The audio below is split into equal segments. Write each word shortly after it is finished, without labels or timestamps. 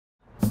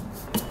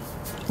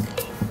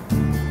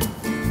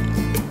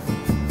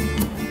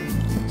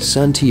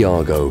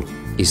Santiago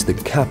is the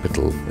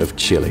capital of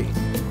Chile.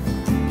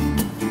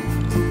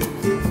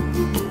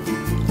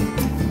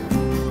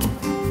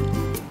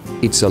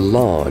 It's a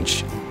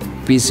large,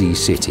 busy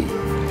city.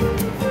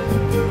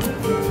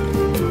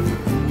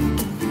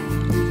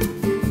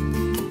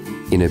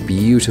 In a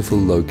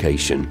beautiful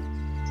location.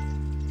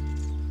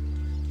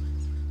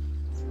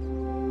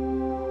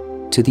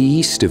 To the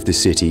east of the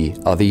city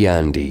are the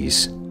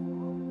Andes,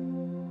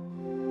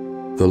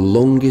 the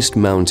longest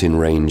mountain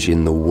range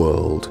in the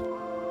world.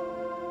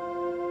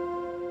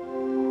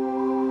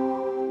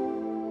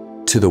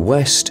 To the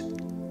west,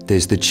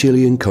 there's the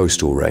Chilean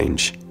coastal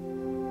range.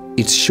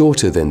 It's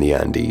shorter than the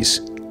Andes,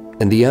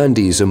 and the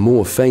Andes are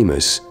more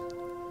famous,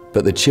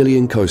 but the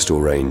Chilean coastal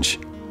range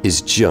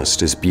is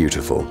just as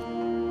beautiful.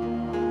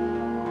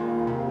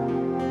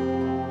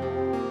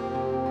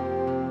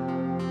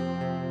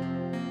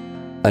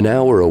 An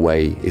hour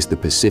away is the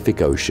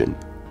Pacific Ocean,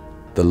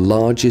 the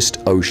largest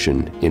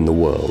ocean in the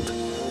world.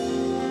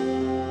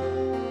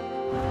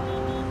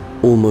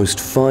 Almost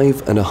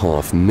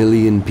 5.5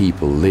 million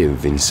people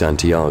live in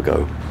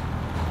Santiago.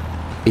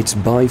 It's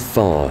by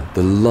far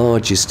the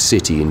largest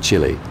city in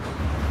Chile.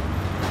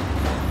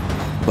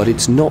 But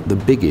it's not the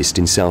biggest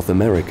in South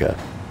America.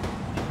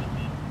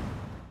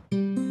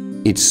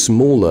 It's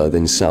smaller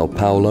than Sao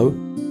Paulo,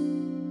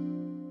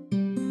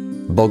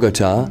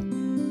 Bogota,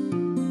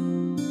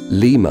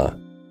 Lima,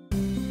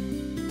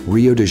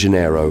 Rio de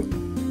Janeiro,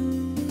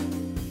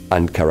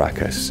 and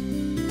Caracas.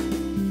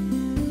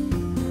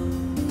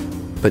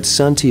 But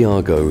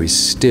Santiago is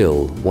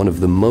still one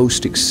of the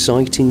most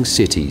exciting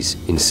cities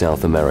in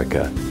South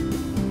America.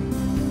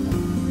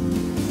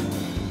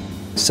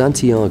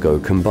 Santiago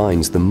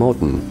combines the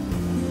modern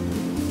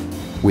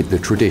with the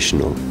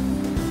traditional.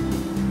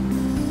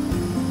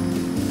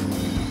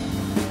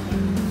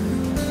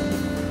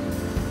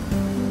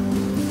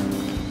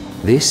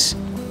 This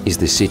is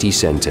the city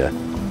center.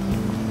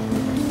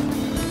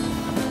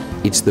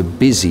 It's the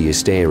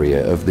busiest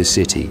area of the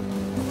city.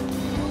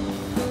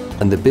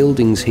 And the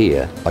buildings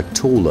here are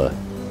taller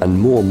and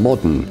more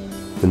modern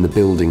than the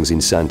buildings in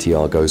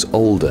Santiago's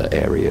older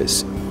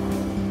areas.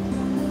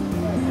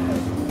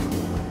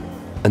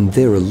 And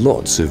there are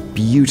lots of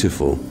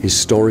beautiful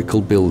historical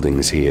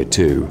buildings here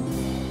too.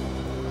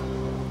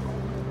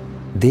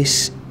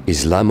 This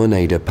is La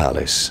Moneda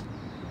Palace.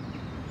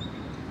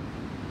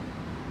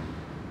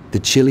 The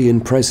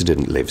Chilean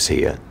president lives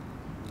here,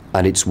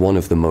 and it's one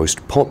of the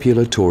most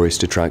popular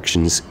tourist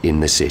attractions in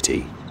the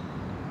city.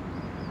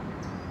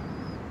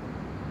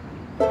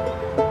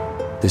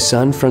 The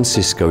San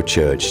Francisco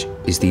Church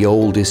is the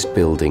oldest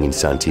building in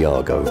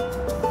Santiago.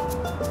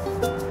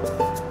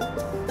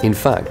 In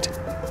fact,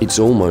 it's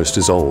almost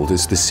as old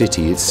as the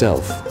city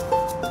itself.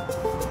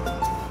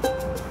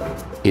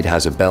 It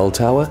has a bell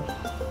tower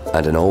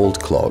and an old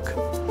clock.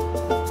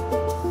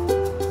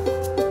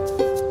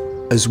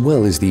 As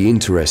well as the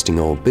interesting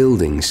old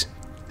buildings,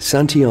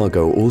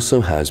 Santiago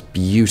also has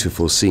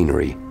beautiful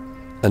scenery,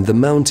 and the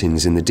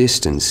mountains in the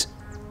distance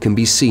can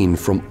be seen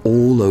from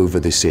all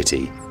over the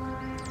city.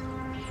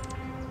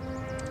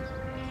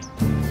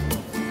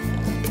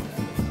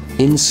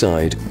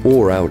 Inside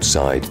or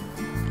outside,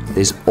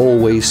 there's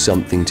always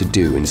something to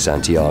do in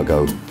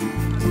Santiago.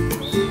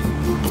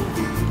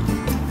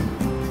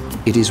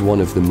 It is one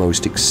of the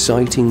most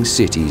exciting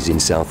cities in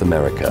South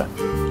America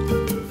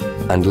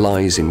and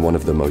lies in one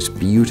of the most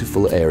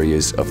beautiful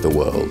areas of the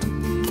world.